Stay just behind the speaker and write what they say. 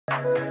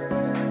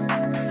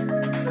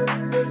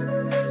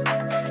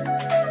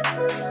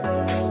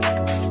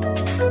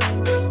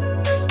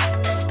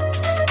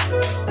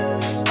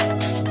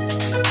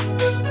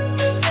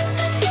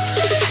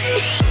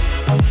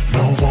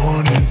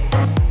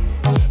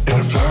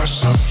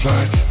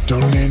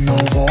Don't need no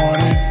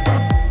warning.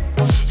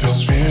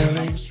 This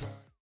feeling's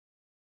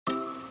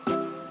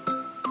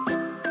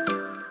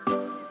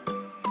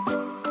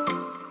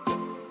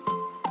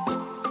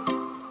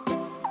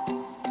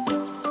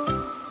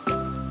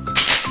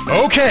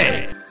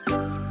Okay.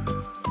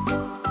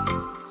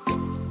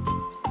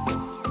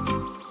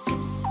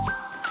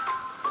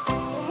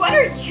 What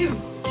are you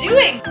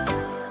doing?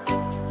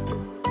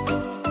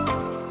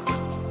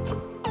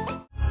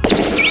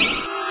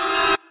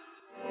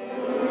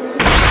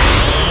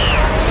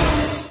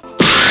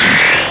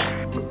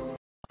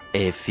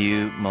 A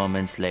few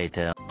moments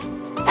later.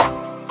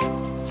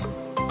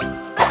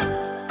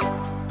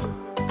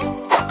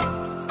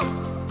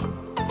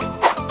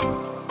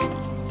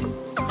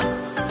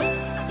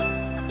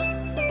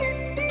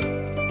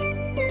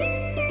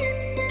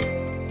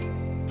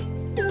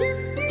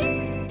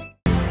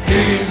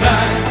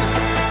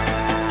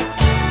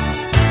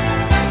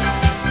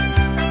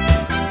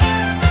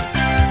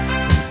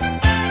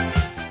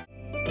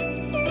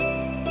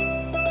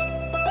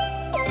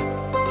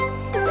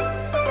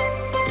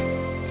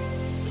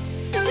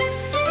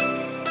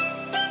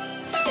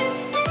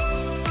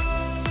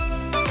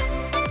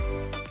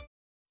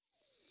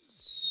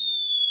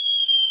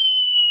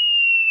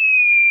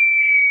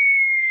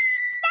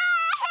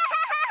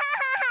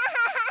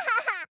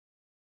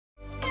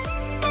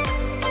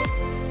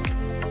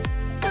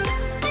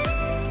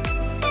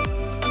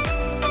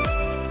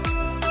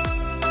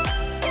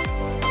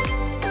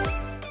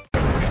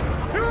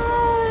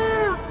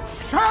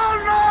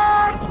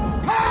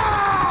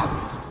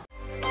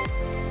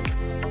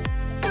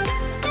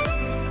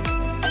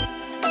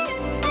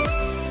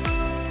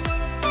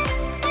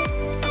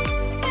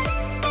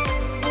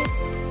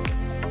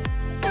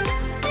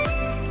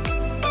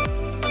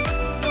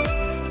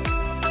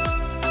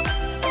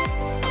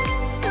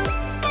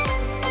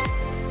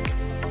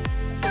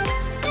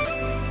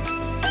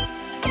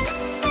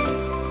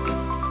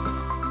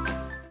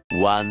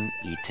 One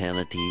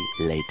eternity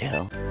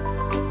later.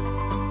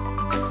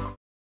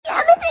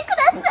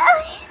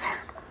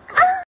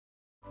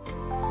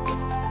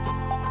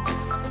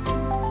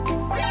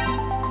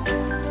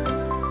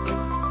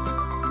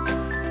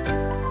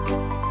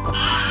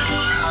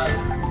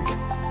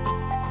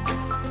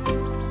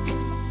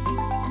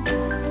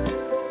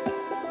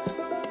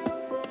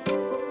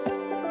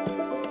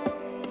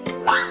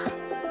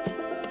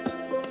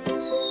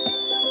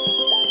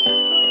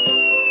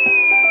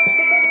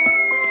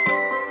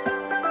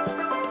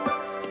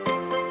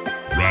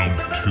 Round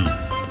 2,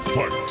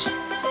 fight!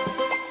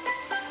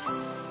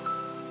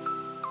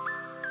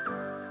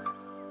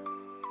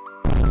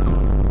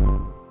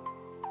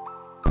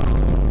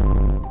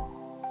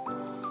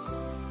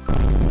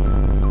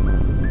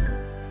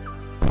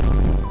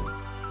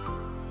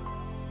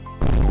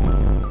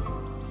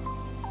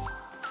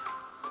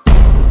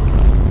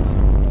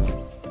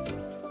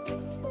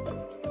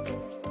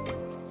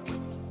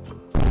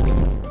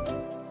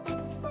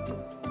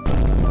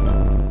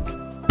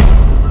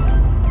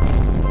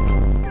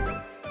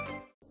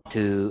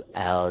 Two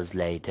hours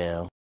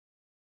later.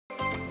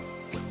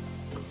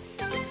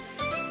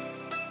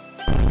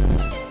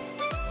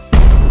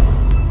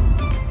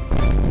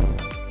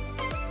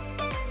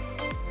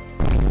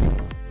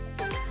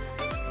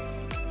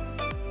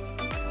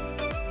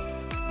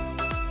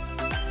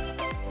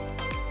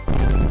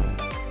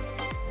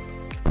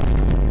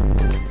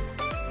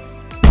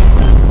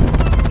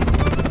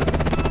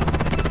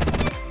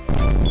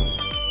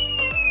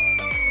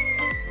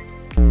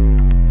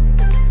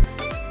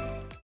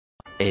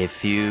 A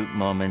few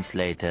moments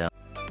later.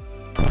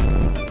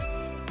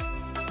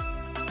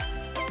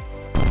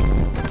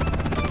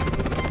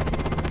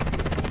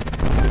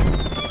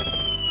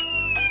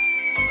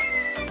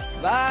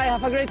 Bye,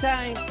 have a great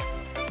time.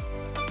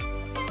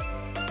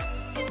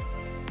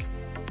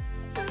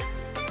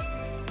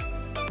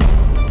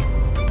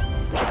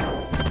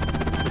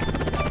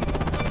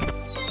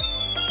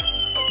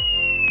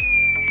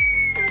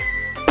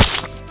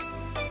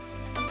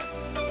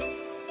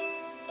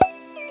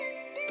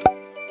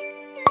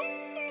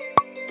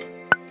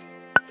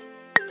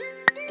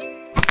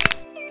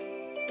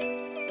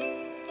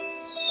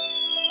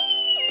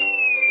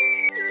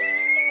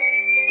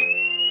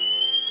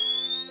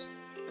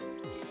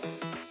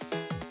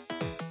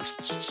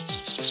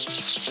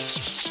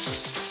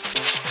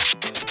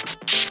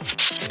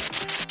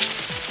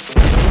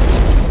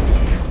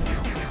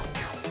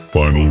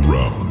 Final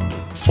round,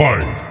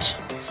 fight!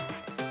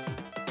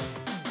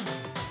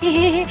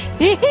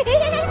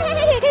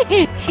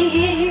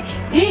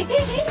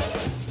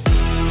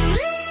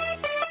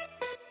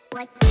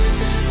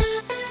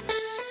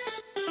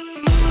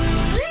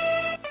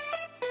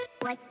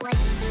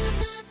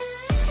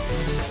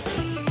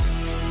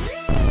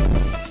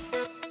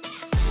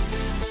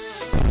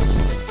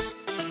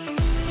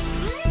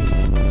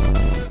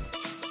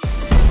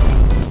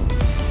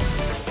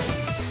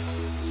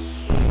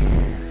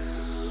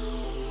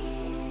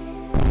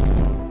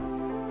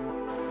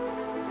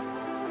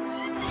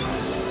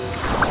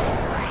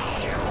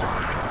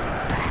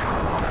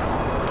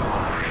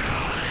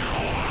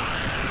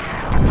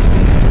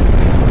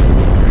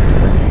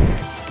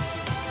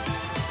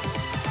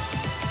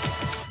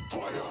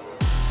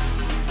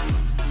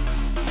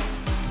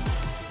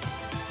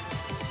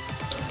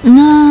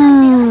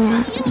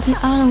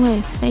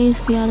 way.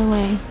 Face the other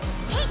way.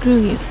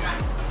 Screw you.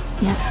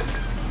 Yes.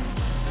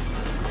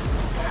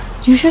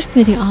 You should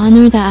feel the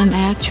honor that I'm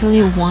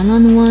actually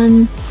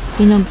one-on-one,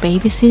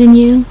 babysitting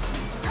you.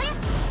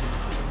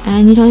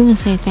 And you don't even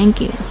say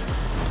thank you.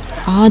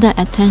 All that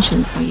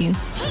attention for you.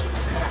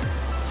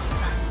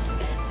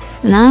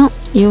 Now,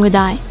 you will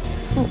die.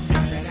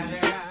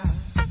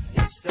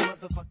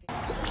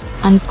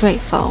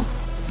 Ungrateful.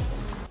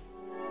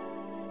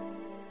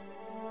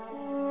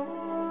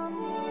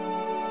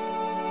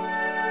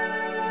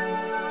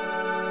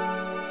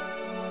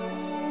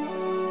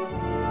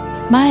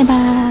 Bye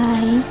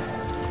bye.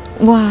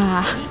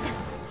 Wow.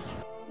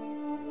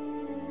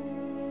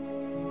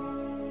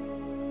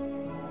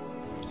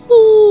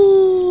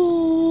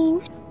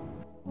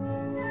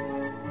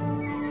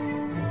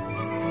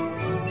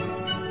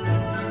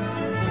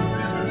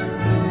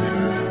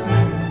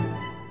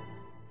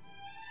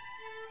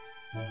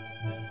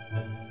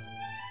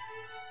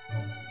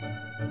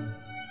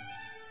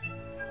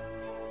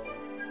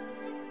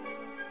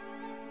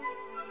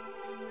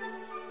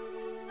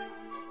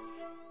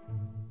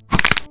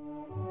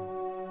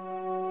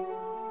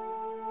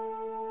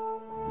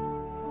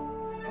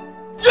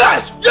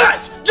 Yes!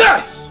 Yes!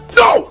 Yes!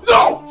 No!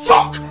 No!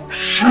 Fuck!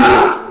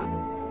 Shit!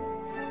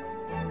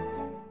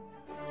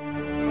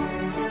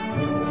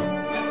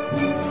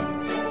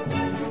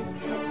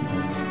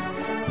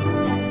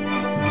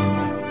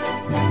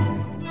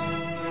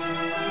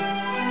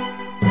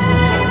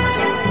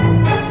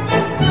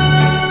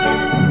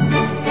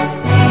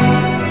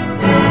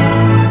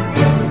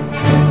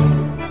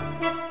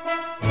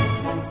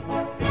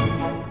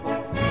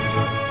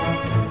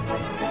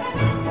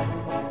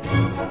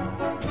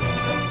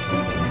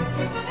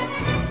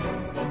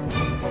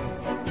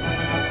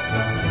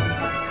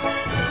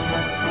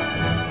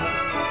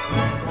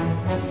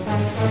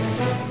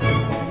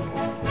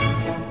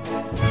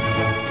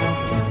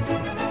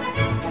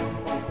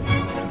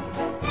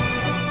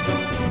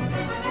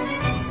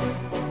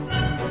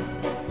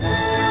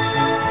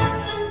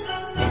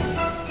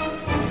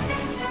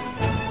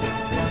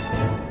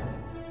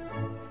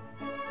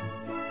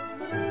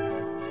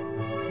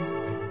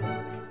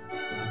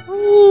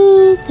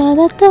 Da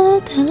da da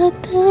da da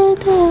da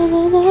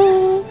da da.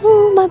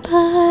 Oh my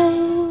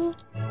pie.